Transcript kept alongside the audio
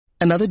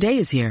Another day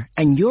is here,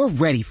 and you're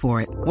ready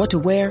for it. What to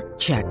wear?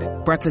 Check.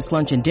 Breakfast,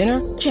 lunch, and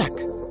dinner? Check.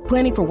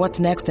 Planning for what's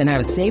next and how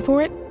to save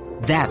for it?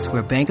 That's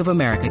where Bank of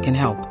America can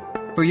help.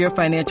 For your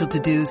financial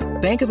to-dos,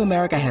 Bank of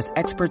America has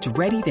experts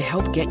ready to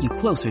help get you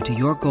closer to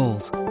your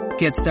goals.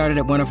 Get started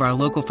at one of our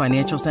local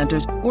financial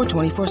centers or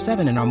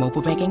 24/7 in our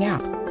mobile banking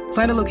app.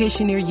 Find a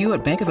location near you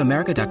at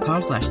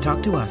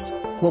bankofamerica.com/talktous.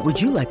 What would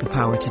you like the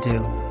power to do?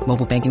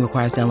 Mobile banking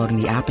requires downloading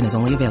the app and is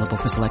only available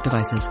for select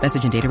devices.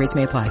 Message and data rates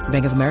may apply.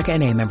 Bank of America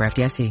NA, member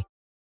FDIC.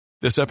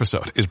 This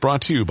episode is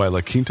brought to you by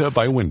La Quinta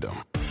by Wyndham.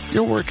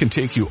 Your work can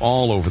take you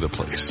all over the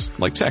place,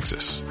 like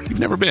Texas. You've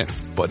never been,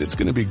 but it's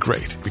going to be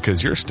great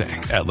because you're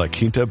staying at La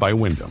Quinta by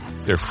Wyndham.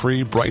 Their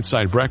free Bright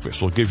Side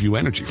breakfast will give you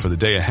energy for the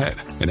day ahead.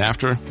 And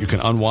after, you can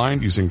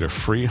unwind using their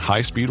free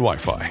high-speed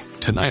Wi-Fi.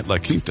 Tonight, La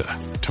Quinta.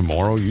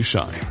 Tomorrow, you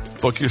shine.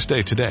 Book your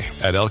stay today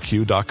at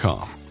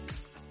LQ.com.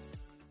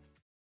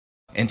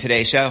 In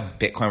today's show,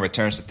 Bitcoin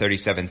returns to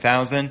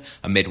 37,000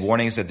 amid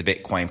warnings that the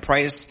Bitcoin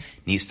price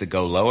needs to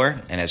go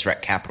lower. And as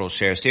Rec Capital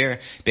shares here,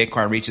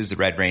 Bitcoin reaches the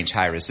red range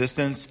high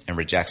resistance and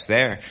rejects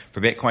there.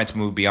 For Bitcoin to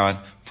move beyond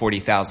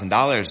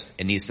 $40,000,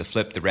 it needs to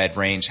flip the red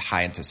range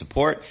high into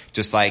support,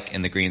 just like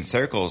in the green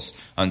circles.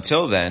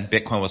 Until then,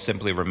 Bitcoin will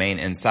simply remain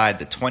inside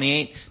the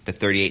 $28,000 to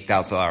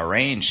 $38,000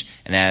 range.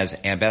 And as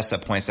Ambessa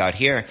points out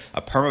here,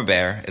 a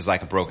perma-bear is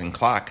like a broken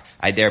clock.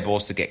 I dare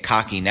bulls to get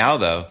cocky now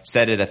though.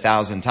 Said it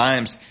 1,000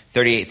 times.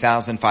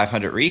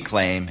 38,500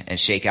 reclaim and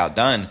shakeout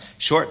done.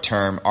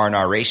 Short-term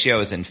R&R ratio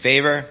is in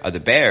favor of the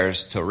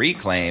bears to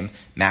reclaim,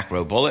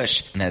 macro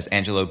bullish. And as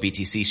Angelo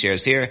BTC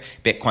shares here,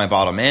 Bitcoin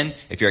bottom in.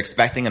 If you're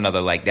expecting another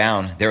leg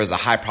down, there is a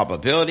high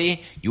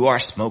probability you are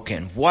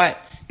smoking what?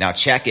 Now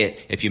check it.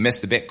 If you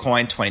missed the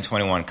Bitcoin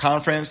 2021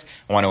 conference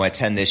and want to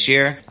attend this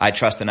year, I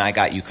trust and I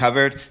got you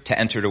covered. To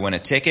enter to win a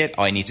ticket,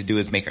 all you need to do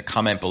is make a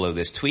comment below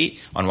this tweet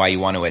on why you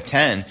want to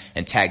attend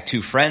and tag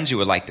 2 friends you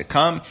would like to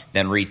come,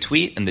 then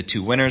retweet, and the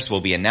 2 winners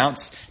will be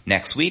announced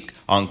next week.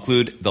 I'll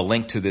include the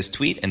link to this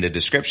tweet in the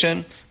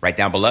description right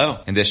down below.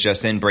 And this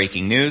just in,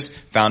 breaking news,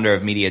 founder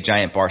of media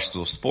giant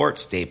Barstool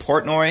Sports, Dave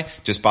Portnoy,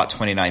 just bought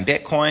 29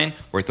 Bitcoin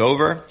worth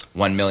over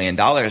 $1 million,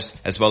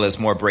 as well as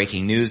more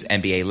breaking news,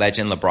 NBA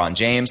legend LeBron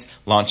James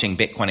launching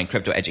Bitcoin and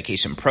crypto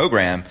education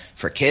program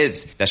for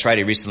kids. That's right.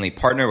 He recently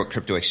partnered with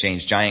crypto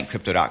exchange giant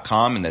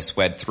Crypto.com in this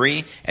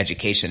Web3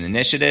 education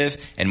initiative.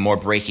 And more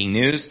breaking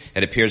news,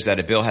 it appears that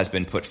a bill has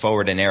been put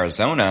forward in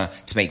Arizona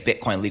to make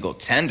Bitcoin legal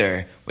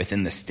tender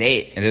within the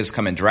state. And this is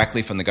coming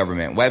directly from the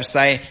government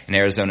website. And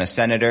Arizona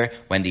Senator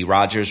Wendy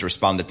Rogers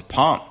responded to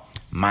Pomp,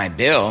 my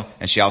bill.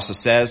 And she also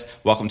says,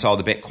 welcome to all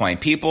the Bitcoin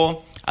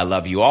people. I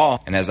love you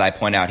all. And as I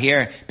point out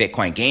here,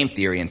 Bitcoin game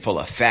theory in full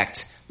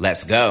effect.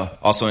 Let's go.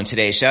 Also in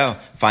today's show,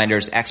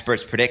 Finders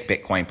experts predict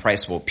Bitcoin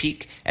price will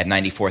peak at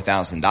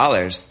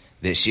 $94,000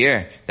 this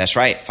year. That's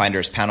right.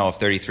 Finders panel of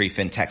 33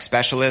 fintech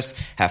specialists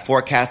have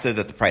forecasted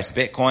that the price of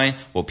Bitcoin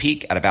will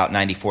peak at about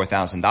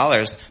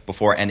 $94,000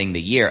 before ending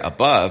the year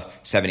above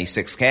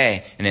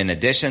 $76K. And in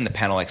addition, the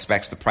panel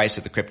expects the price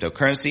of the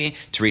cryptocurrency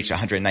to reach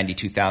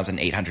 $192,800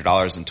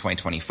 in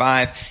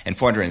 2025 and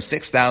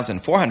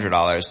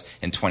 $406,400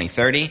 in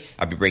 2030.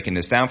 I'll be breaking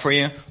this down for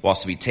you. We'll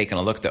also be taking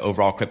a look at the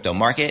overall crypto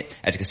market.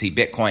 As you can see,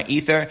 Bitcoin,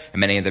 Ether, and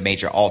many of the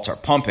major alts are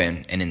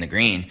pumping and in the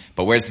green.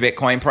 But where's the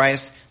Bitcoin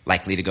price?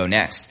 Likely to go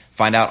next.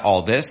 Find out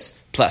all this,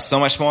 plus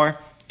so much more,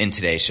 in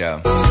today's show.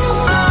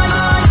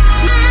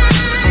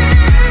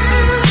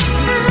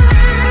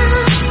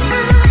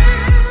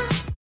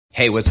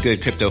 Hey, what's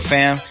good, crypto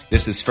fam?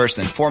 This is first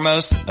and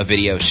foremost a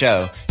video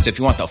show. So if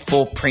you want the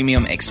full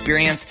premium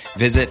experience,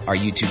 visit our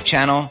YouTube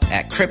channel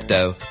at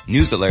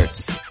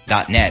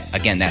cryptonewsalerts.net.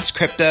 Again, that's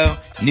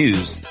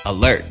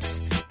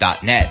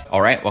cryptonewsalerts.net.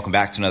 All right, welcome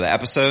back to another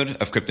episode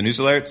of Crypto News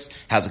Alerts.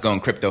 How's it going,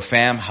 crypto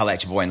fam? Holla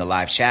at your boy in the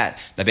live chat.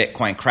 The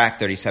Bitcoin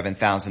cracked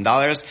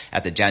 $37,000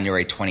 at the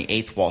January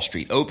 28th Wall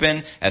Street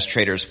Open as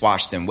traders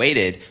watched and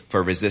waited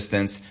for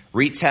resistance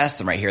retest.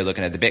 I'm right here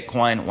looking at the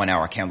Bitcoin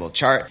 1-hour candle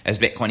chart as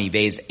Bitcoin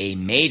evades a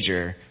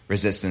major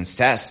resistance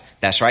test.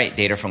 That's right.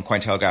 Data from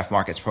Cointelegraph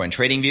Markets Pro and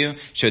TradingView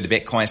showed the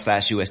Bitcoin /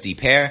 USD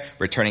pair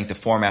returning to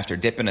form after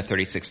dipping to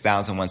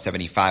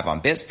 36,175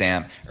 on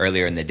Bitstamp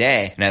earlier in the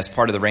day. And as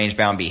part of the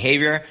range-bound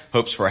behavior,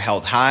 hopes were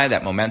held high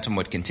that momentum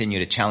would continue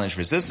to challenge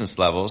resistance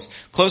levels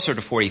closer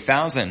to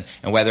 40,000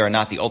 and whether or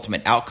not the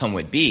ultimate outcome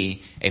would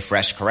be a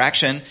fresh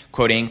correction.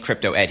 Quoting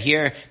Crypto Ed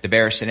here, the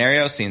bearish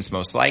scenario seems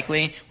most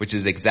likely, which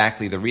is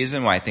exactly the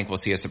reason why I think we'll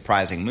see a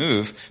surprising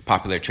move.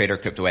 Popular trader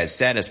Crypto Ed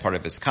said as part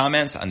of his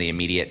comments on the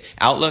immediate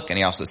outlook. And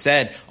he also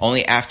said,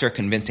 only after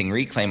convincing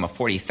reclaim of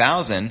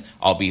 40,000,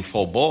 I'll be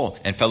full bull.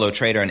 And fellow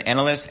trader and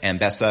analyst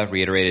Ambessa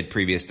reiterated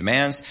previous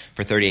demands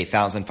for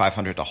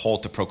 38,500 to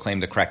hold to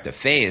proclaim the corrective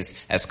phase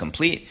as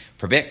complete.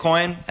 For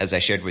Bitcoin, as I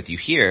shared with you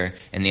here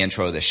in the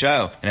intro of the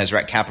show, and as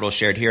Rec Capital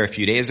shared here a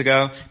few days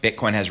ago,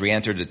 Bitcoin has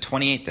re-entered the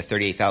 $28,000 to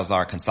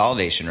 $38,000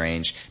 consolidation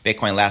range.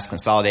 Bitcoin last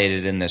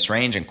consolidated in this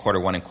range in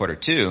Q1 and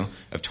Q2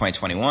 of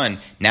 2021.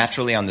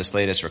 Naturally, on this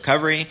latest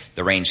recovery,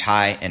 the range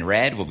high in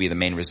red will be the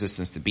main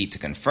resistance to beat to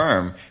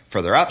confirm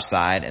further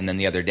upside. And then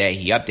the other day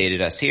he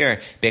updated us here.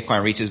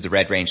 Bitcoin reaches the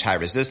red range high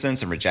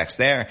resistance and rejects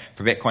there.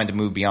 For Bitcoin to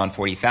move beyond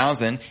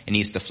 40,000, it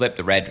needs to flip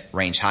the red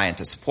range high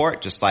into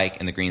support, just like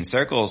in the green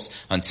circles.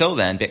 Until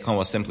then, Bitcoin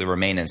will simply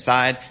remain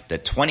inside the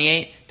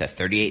 $28,000 to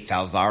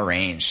 $38,000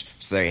 range.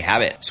 So there you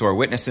have it. So we're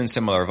witnessing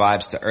similar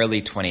vibes to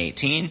early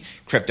 2018.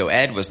 Crypto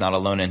Ed was not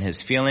alone in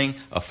his feeling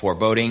of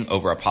foreboding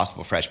over a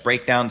possible fresh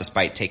breakdown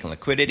despite taking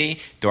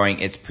liquidity during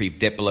its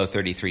pre-dip below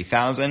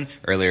 33,000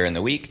 earlier in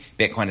the week.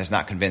 Bitcoin has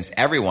not convinced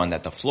everyone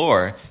that the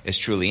floor is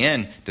truly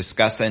in.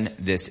 Discussing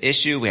this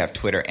issue, we have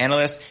Twitter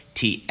analyst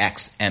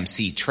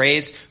TXMC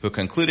Trades, who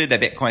concluded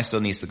that Bitcoin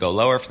still needs to go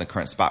lower from the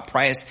current spot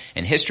price.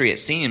 And history, it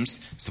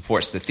seems,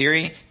 supports the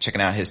theory.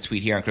 Checking out his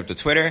tweet here on Crypto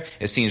Twitter,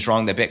 it seems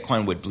wrong that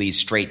Bitcoin would bleed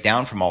straight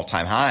down from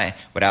all-time high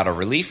without a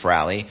relief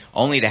rally,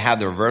 only to have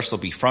the reversal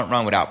be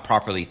front-run without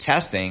properly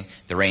testing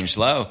the range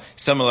low.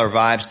 Similar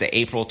vibes to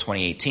April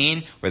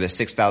 2018, where the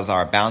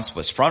 $6,000 bounce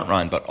was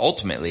front-run but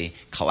ultimately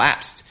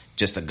collapsed.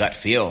 Just a gut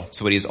feel.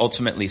 So what he's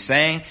ultimately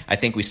saying, I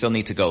think we still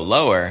need to go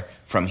lower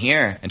from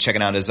here. And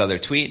checking out his other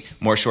tweet,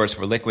 more shorts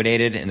were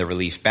liquidated in the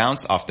relief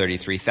bounce off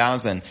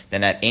 33,000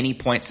 than at any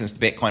point since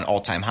the Bitcoin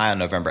all-time high on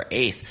November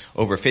 8th.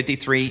 Over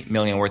 53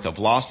 million worth of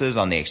losses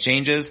on the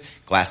exchanges.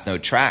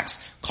 Glassnode tracks.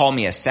 Call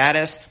me a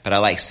sadist, but I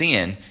like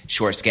seeing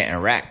shorts getting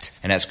wrecked.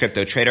 And as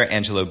crypto trader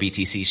Angelo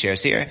BTC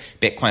shares here,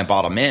 Bitcoin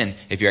bottom in.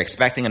 If you're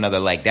expecting another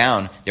leg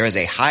down, there is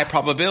a high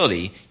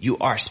probability you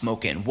are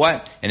smoking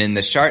what? And in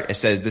this chart, it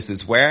says this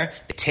is where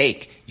they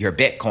take your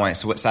Bitcoin.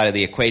 So what side of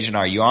the equation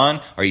are you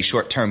on? Are you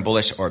short-term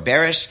bullish or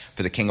bearish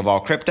for the king of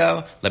all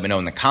crypto? Let me know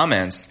in the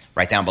comments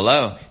right down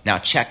below. Now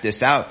check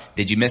this out.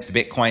 Did you miss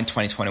the Bitcoin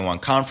 2021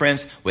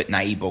 conference with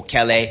Nayib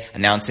Bukele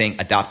announcing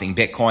adopting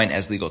Bitcoin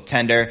as legal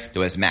tender?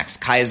 There was Max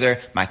Kaiser,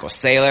 Michael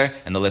Saylor,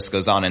 and the list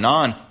goes on and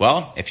on.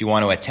 Well, if you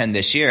want to attend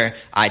this year,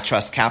 I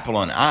Trust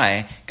Capital and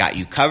I got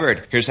you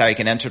covered. Here's how you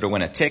can enter to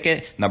win a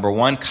ticket. Number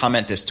 1,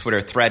 comment this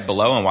Twitter thread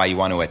below on why you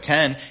want to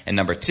attend. And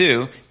number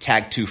 2,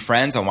 tag 2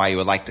 friends on why you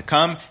would like to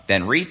come.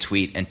 Then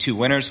retweet, and 2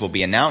 winners will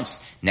be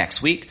announced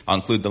next week. I'll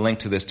include the link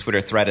to this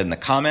Twitter thread in the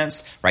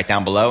comments right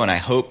down below, and I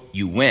hope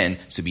you win,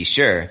 so be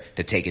sure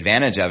to take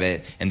advantage of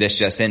it. And this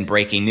just in,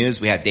 breaking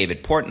news, we have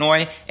David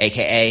Portnoy,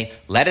 aka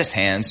Lettuce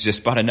Hands,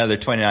 just bought another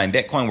 29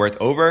 Bitcoin worth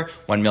over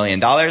 $1 million.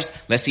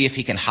 Let's see if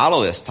he can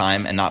hodl this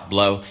time and not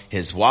blow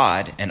his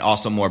wad. And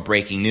also more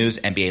breaking news,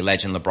 NBA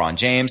legend LeBron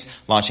James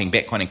launching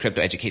Bitcoin and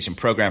crypto education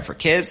program for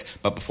kids.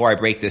 But before I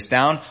break this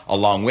down,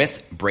 along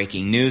with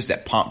breaking news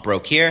that Pomp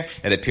broke here,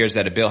 it appears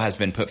that a bill has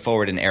been put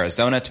forward in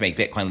Arizona to make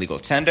Bitcoin legal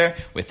tender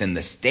within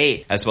the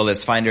state. As well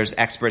as Finders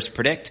experts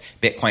predict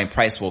Bitcoin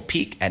price will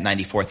peak at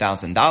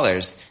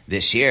 $94,000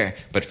 this year.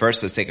 But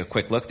first, let's take a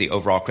quick look at the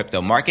overall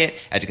crypto market.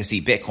 As you can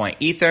see, Bitcoin,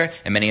 Ether,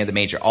 and many of the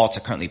major alts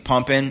are currently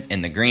pumping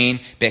in the green.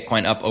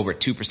 Bitcoin up over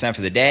 2%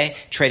 for the day,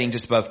 trading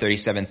just above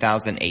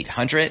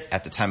 37,800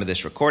 at the time of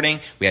this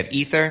recording. We have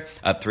Ether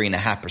up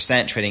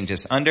 3.5%, trading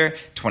just under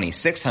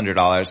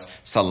 $2,600.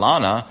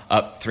 Solana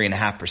up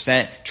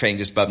 3.5%, trading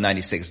just above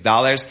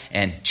 $96.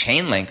 And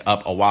Chainlink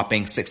up a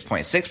whopping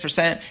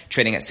 6.6%,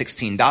 trading at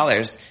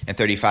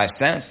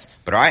 $16.35.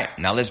 But all right,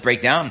 now let's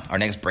break down our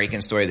next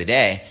breaking story of the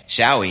day,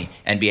 shall we?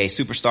 NBA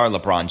superstar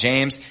LeBron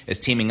James is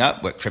teaming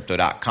up with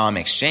Crypto.com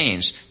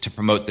Exchange to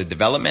promote the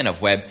development of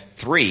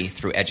Web3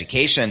 through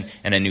education.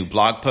 And a new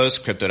blog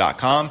post,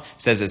 Crypto.com,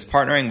 says it's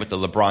partnering with the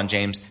LeBron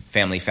James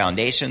Family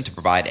Foundation to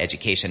provide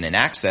education and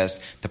access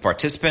to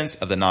participants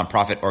of the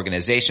nonprofit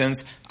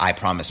organization's I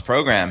Promise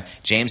program.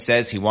 James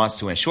says he wants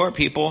to ensure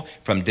people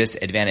from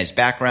disadvantaged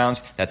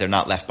backgrounds that they're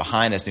not left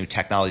behind as new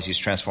technologies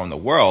transform the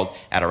world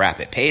at a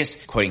rapid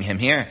pace. Quoting him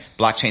here,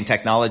 blockchain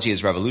technology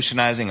is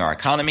revolutionizing our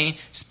economy,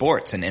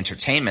 sports and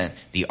entertainment,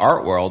 the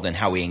art world, and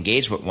how we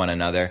engage with one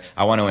another.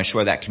 I want to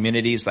ensure that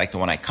communities like the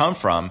one I come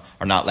from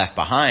are not left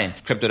behind.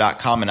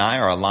 Crypto.com and I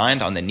are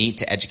aligned on the need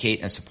to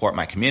educate and support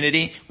my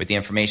community with the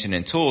information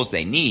and tools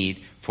they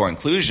need for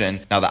inclusion.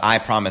 Now, the I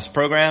Promise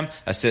program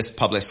assists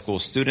public school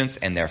students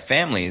and their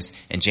families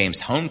in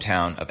James'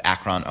 hometown of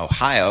Akron,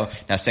 Ohio.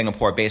 Now,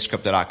 Singapore-based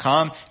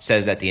Crypto.com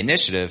says that the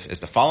initiative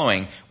is the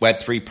following.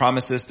 Web3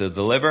 promises to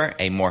deliver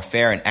a more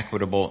fair and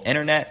equitable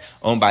internet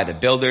owned by the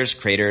builders,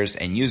 creators,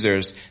 and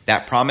users.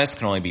 That promise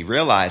can only be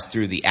realized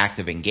through the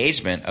active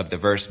engagement of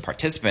diverse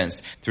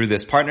participants. Through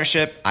this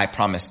partnership, I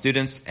Promise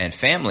students and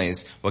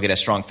families will get a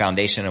strong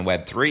foundation in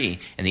Web3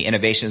 and the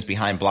innovations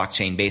behind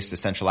blockchain-based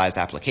decentralized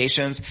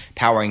applications,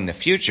 powering the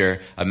future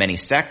of many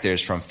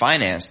sectors from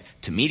finance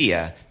to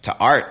media to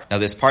art. Now,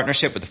 this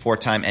partnership with the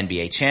 4-time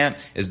NBA champ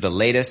is the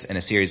latest in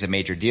a series of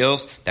major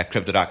deals that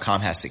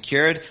Crypto.com has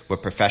secured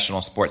with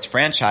professional sports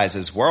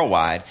franchises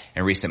worldwide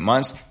in recent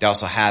months. They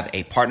also have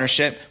a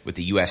partnership with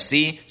the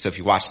UFC. So if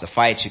you watch the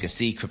fights, you can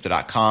see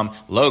Crypto.com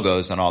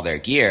logos on all their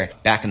gear.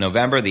 Back in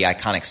November, the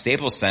iconic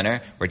Staples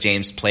Center, where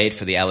James played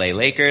for the LA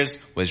Lakers,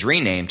 was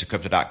renamed to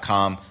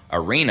Crypto.com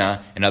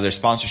Arena, and other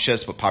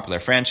sponsorships with popular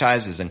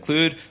franchises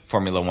include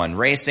Formula One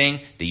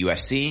Racing, the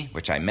UFC,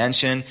 which I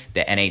mentioned,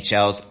 the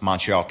NHL's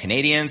Montreal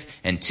Canadiens,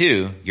 and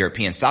 2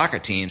 European soccer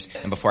teams.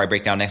 And before I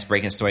break down next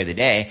breaking story of the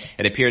day,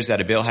 it appears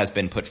that a bill has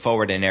been put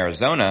forward in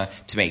Arizona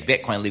to make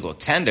Bitcoin legal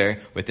tender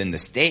within the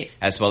state,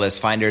 as well as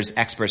Finders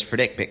experts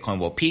predict Bitcoin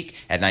will peak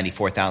at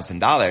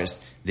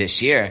 $94,000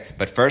 this year.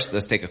 But first,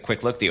 let's take a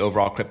quick look at the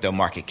overall crypto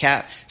market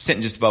cap,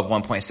 sitting just above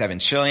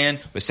 1.7 trillion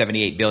with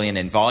 78 billion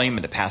in volume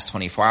in the past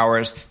 24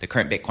 hours. The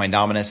current Bitcoin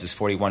dominance is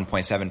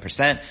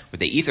 41.7%, with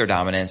the Ether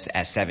dominance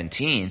at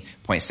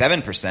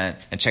 17.7%.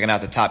 And checking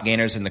out the top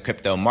gainers in the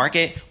crypto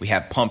market, we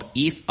have Pump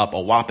ETH up a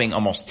whopping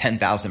almost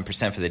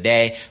 10,000% for the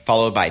day,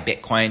 followed by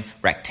Bitcoin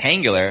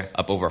Rectangular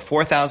up over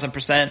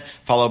 4,000%,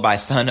 followed by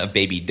Son of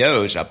Baby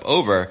Doge up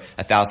over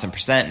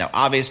 1,000%. Now,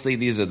 obviously,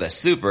 these are the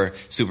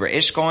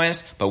super-ish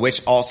coins, but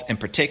which alts in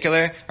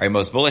particular are you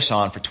most bullish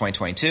on for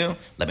 2022?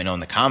 Let me know in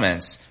the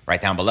comments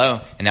right down below.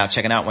 And now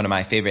checking out one of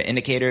my favorite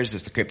indicators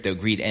is the Crypto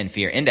Greed and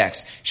Fear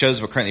Index.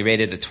 Shows we're currently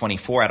rated a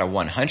 24 out of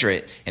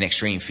 100 in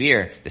extreme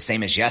fear, the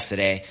same as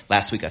yesterday,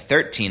 last week a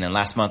 13, and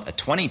last month a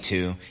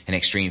 22 in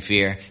extreme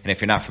fear. And if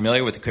you're not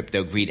familiar with the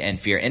Crypto Greed and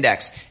Fear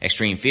Index,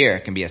 extreme fear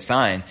can be a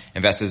sign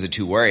investors are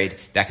too worried.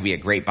 That could be a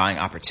great buying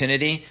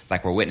opportunity,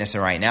 like we're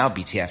witnessing right now,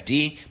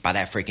 BTFD, buy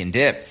that freaking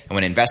dip. And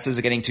when investors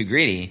are getting too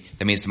greedy,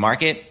 that means the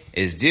market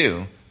is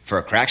due for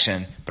a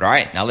correction. But all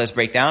right, now let's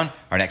break down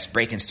our next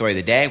breaking story of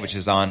the day, which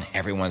is on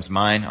everyone's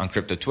mind on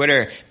crypto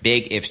Twitter.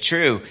 Big if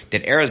true.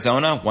 Did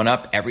Arizona one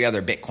up every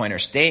other Bitcoiner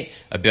state?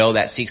 A bill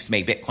that seeks to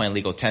make Bitcoin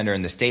legal tender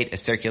in the state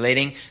is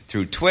circulating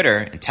through Twitter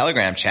and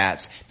Telegram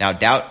chats. Now,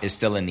 doubt is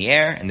still in the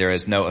air and there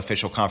is no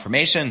official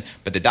confirmation,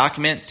 but the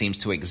document seems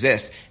to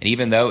exist. And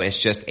even though it's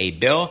just a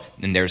bill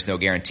and there's no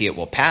guarantee it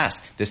will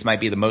pass, this might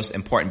be the most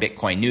important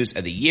Bitcoin news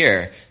of the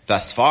year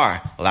thus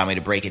far. Allow me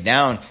to break it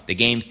down. The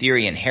game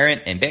theory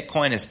inherent in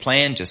Bitcoin is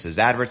playing just as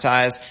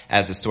advertised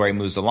as the story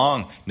moves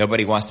along.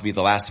 Nobody wants to be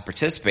the last to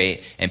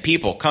participate, and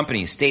people,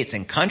 companies, states,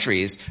 and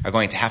countries are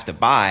going to have to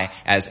buy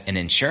as an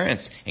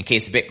insurance in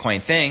case the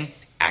Bitcoin thing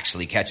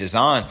actually catches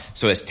on.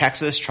 So as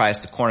Texas tries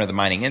to corner the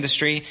mining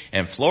industry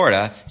and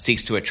Florida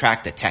seeks to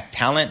attract the tech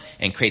talent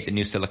and create the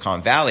new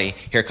Silicon Valley,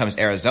 here comes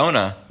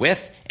Arizona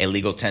with a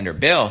legal tender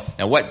bill.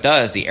 Now, what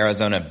does the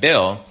Arizona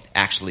bill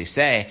actually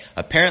say?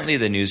 Apparently,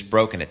 the news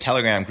broke in a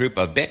Telegram group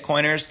of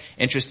Bitcoiners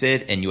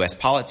interested in U.S.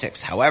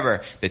 politics.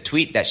 However, the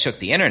tweet that shook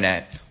the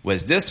internet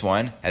was this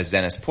one, as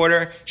Dennis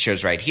Porter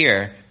shares right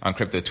here on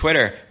crypto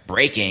Twitter.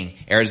 Breaking: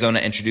 Arizona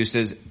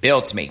introduces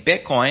bill to make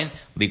Bitcoin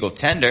legal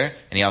tender.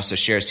 And he also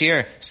shares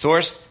here,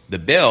 source the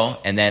bill,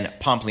 and then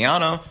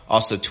Pompliano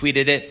also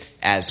tweeted it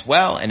as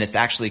well. And it's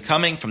actually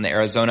coming from the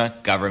Arizona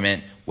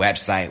government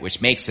website,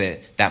 which makes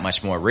it that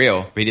much more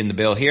real. Reading the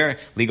bill here,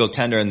 legal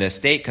tender in this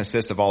state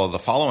consists of all of the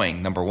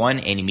following. Number one,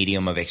 any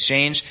medium of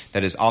exchange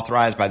that is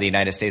authorized by the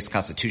United States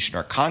Constitution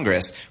or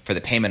Congress for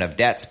the payment of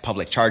debts,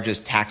 public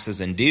charges,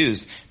 taxes, and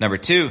dues. Number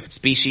two,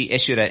 specie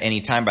issued at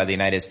any time by the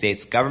United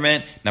States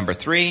government. Number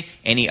three,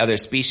 any other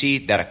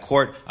specie that a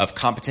court of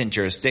competent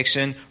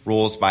jurisdiction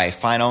rules by a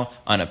final,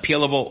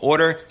 unappealable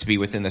order to be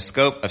within the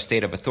scope of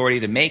state of authority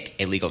to make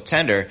a legal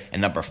tender.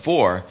 And number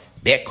four,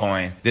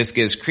 Bitcoin. This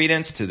gives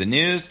credence to the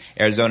news.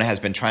 Arizona has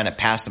been trying to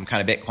pass some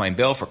kind of Bitcoin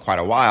bill for quite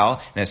a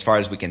while, and as far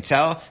as we can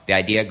tell, the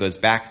idea goes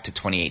back to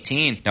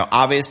 2018. Now,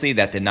 obviously,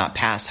 that did not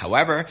pass.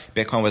 However,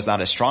 Bitcoin was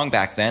not as strong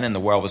back then, and the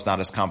world was not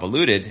as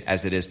convoluted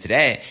as it is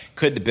today.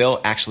 Could the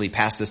bill actually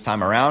pass this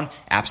time around?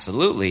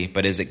 Absolutely.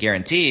 But is it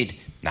guaranteed?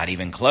 Not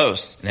even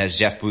close. And as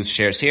Jeff Booth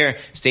shares here,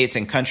 states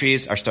and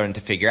countries are starting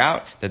to figure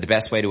out that the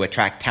best way to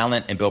attract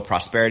talent and build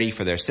prosperity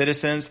for their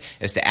citizens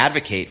is to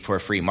advocate for a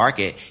free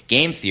market.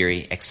 Game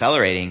theory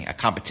accelerating a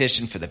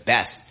competition for the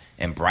best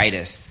and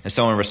brightest. And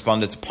someone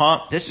responded to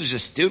Pomp, this is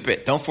just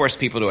stupid. Don't force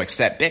people to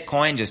accept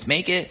Bitcoin. Just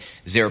make it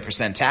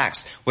 0%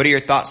 tax. What are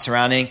your thoughts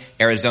surrounding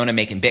Arizona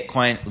making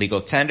Bitcoin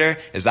legal tender?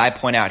 As I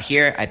point out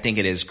here, I think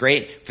it is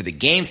great for the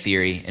game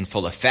theory in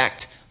full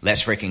effect.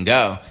 Let's freaking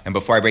go. And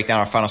before I break down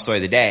our final story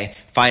of the day,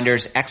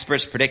 Finders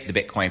experts predict the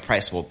Bitcoin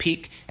price will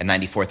peak at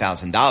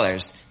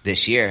 $94,000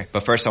 this year.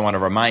 But first, I want to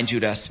remind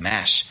you to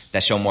smash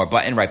that show more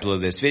button right below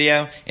this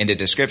video in the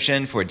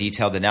description for a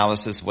detailed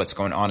analysis of what's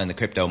going on in the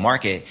crypto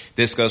market.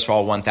 This goes for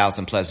all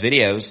 1,000 plus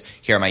videos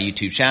here on my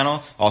YouTube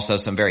channel. Also,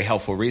 some very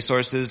helpful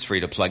resources for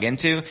you to plug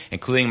into,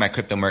 including my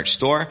crypto merch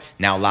store,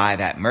 now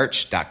live at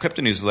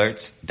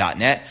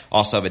merch.cryptonewsalerts.net.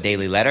 Also have a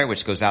daily letter,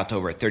 which goes out to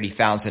over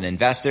 30,000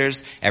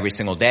 investors every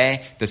single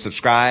day. To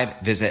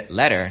subscribe, visit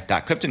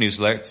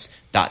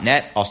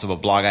letter.cryptonewsalerts.net. Also have a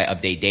blog I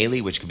update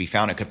daily, which can be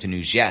found at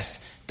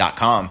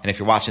cryptonewsyes.com. And if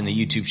you're watching the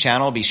YouTube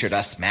channel, be sure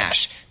to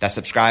smash that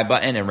subscribe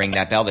button and ring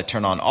that bell to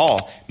turn on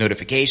all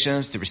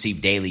notifications to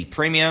receive daily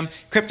premium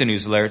crypto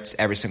news alerts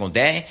every single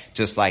day,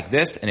 just like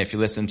this. And if you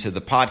listen to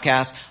the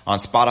podcast on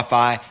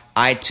Spotify,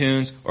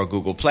 iTunes, or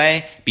Google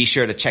Play. Be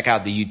sure to check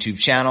out the YouTube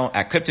channel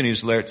at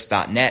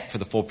cryptonewsalerts.net for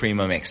the full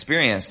premium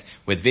experience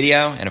with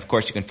video. And of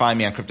course, you can find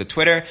me on crypto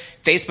Twitter,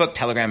 Facebook,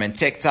 Telegram, and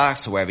TikTok.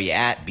 So wherever you're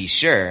at, be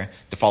sure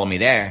to follow me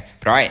there.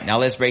 But all right, now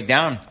let's break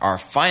down our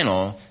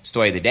final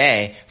story of the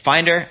day.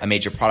 Finder, a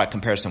major product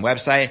comparison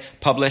website,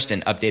 published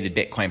an updated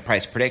Bitcoin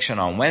price prediction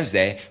on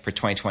Wednesday for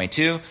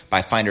 2022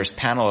 by Finder's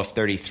panel of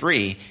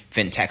 33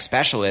 fintech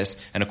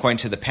specialists. And according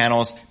to the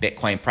panel's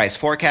Bitcoin price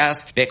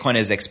forecast, Bitcoin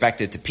is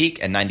expected to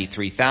peak at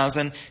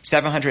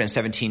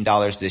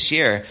 $93,717 this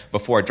year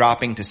before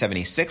dropping to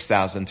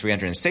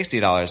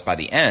 $76,360 by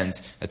the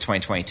end of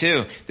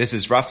 2022. This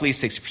is roughly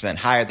 60%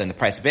 higher than the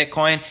price of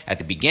Bitcoin at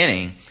the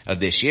beginning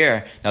of this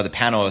year. Now, the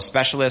panel of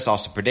specialists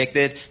also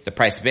predicted the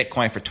price of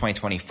Bitcoin for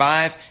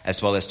 2025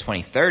 as well as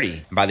 2030.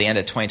 And by the end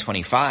of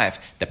 2025,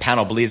 the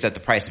panel believes that the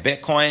price of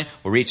Bitcoin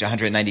will reach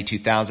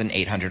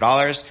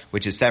 $192,800,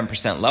 which is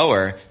 7% lower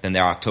than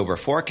their October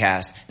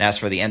forecast. And as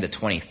for the end of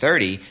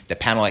 2030, the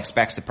panel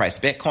expects the price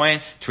of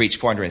Bitcoin to reach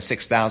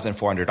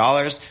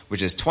 $406,400,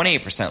 which is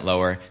 28%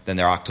 lower than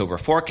their October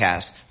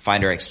forecast.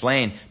 Finder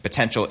explained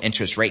potential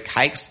interest rate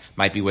hikes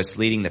might be what's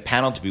leading the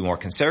panel to be more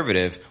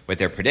conservative with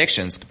their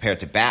predictions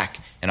compared to back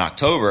in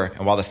October.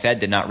 And while the Fed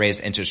did not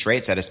raise interest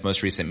rates at its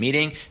most recent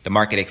meeting, the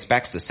market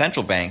expects the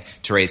central bank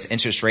to raise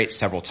interest rates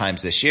several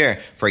times this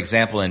year. For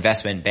example,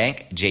 investment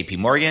bank JP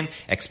Morgan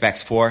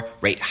expects 4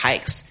 rate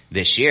hikes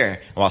this year.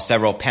 And while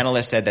several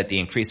panelists said that the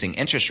increasing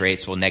interest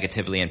rates will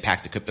negatively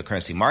impact the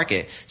cryptocurrency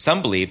market,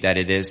 some believe that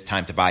it is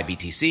time to buy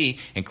BTC,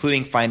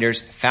 including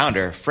Finder's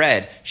founder,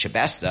 Fred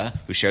Shabesta,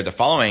 who shared the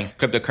following: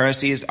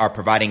 cryptocurrencies are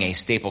providing a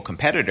staple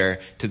competitor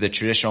to the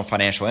traditional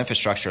financial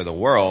infrastructure of the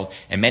world,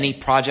 and many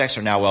projects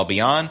are now well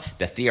beyond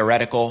the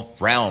theoretical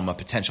realm of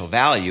potential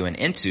value and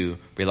into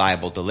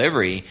reliable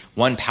delivery.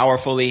 One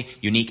powerfully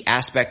unique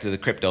aspect of the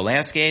crypto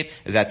landscape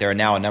is that there are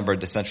now a number of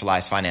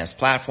decentralized finance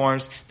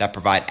platforms that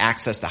provide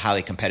access to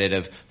highly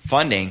competitive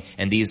funding,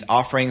 and these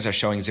offerings are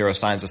showing zero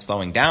signs of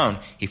slowing down,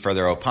 he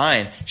further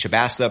opined.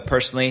 Shabasta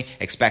personally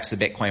expects the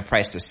Bitcoin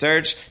price to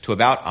surge to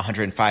about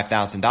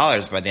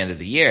 $105,000 by the end of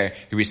the year,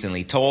 he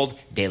recently told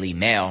Daily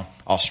Mail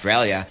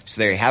Australia.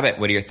 So there you have it.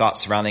 What are your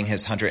thoughts surrounding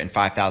his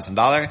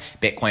 $105,000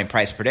 Bitcoin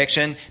price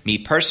prediction? Me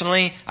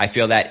personally, I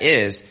feel that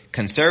is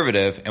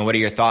conservative. And what are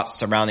your thoughts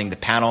surrounding the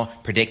panel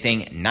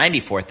predicting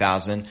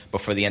 94,000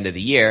 before the end of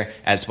the year,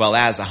 as well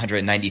as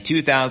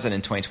 192,000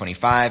 in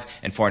 2025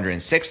 and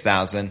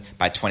 406,000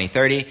 by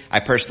 2030? I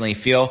personally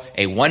feel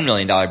a $1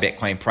 million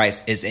Bitcoin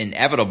price is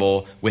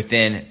inevitable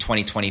within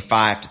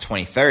 2025 to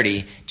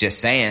 2030. Just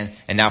saying.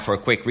 And now for a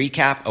quick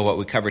recap of what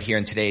we covered here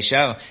in today's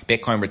show.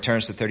 Bitcoin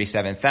returns to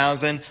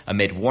 37,000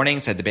 amid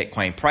warnings that the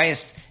Bitcoin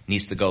price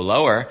needs to go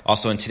lower.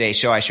 Also in today's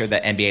show, I shared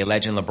that NBA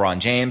legend LeBron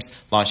James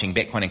launching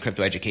Bitcoin and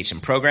crypto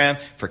education program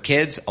for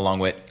kids along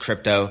with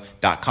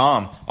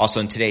crypto.com.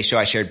 Also in today's show,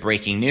 I shared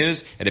breaking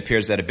news. It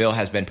appears that a bill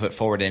has been put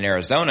forward in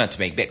Arizona to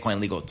make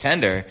Bitcoin legal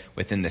tender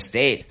within the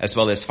state, as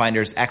well as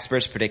Finder's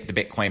experts predict the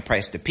Bitcoin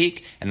price to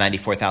peak at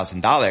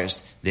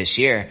 $94,000 this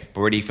year. But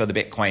where do you feel the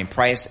Bitcoin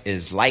price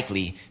is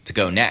likely to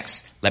go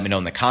next? Let me know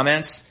in the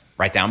comments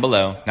right down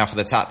below. Now for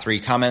the top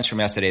 3 comments from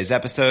yesterday's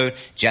episode.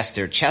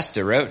 Jester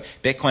Chester wrote,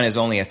 Bitcoin is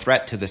only a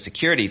threat to the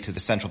security to the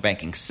central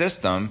banking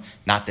system,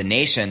 not the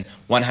nation.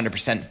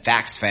 100%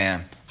 facts,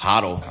 fam.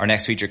 Hodl. Our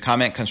next featured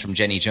comment comes from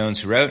Jenny Jones,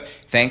 who wrote,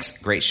 thanks,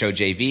 great show,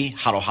 JV.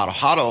 Hodl, hodl,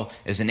 hodl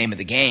is the name of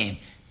the game.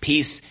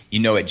 Peace. You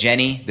know it,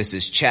 Jenny. This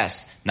is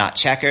chess, not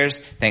checkers.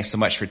 Thanks so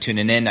much for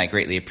tuning in. I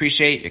greatly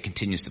appreciate your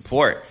continued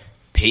support.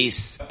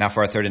 Peace. Now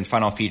for our third and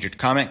final featured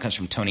comment comes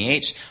from Tony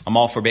H. I'm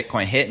all for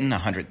Bitcoin hitting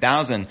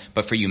 100,000,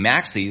 but for you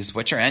maxis,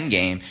 what's your end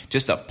game?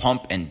 Just a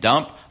pump and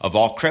dump of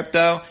all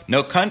crypto?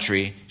 No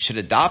country should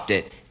adopt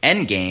it.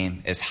 End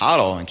game is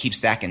hodl and keep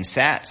stacking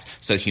sats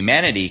so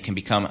humanity can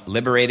become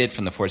liberated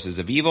from the forces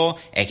of evil,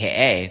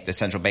 aka the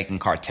central banking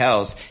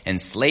cartels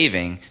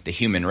enslaving the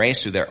human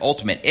race through their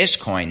ultimate ish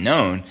coin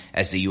known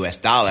as the US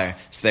dollar.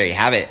 So there you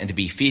have it. And to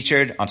be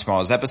featured on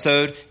tomorrow's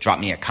episode, drop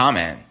me a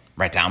comment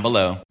right down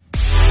below.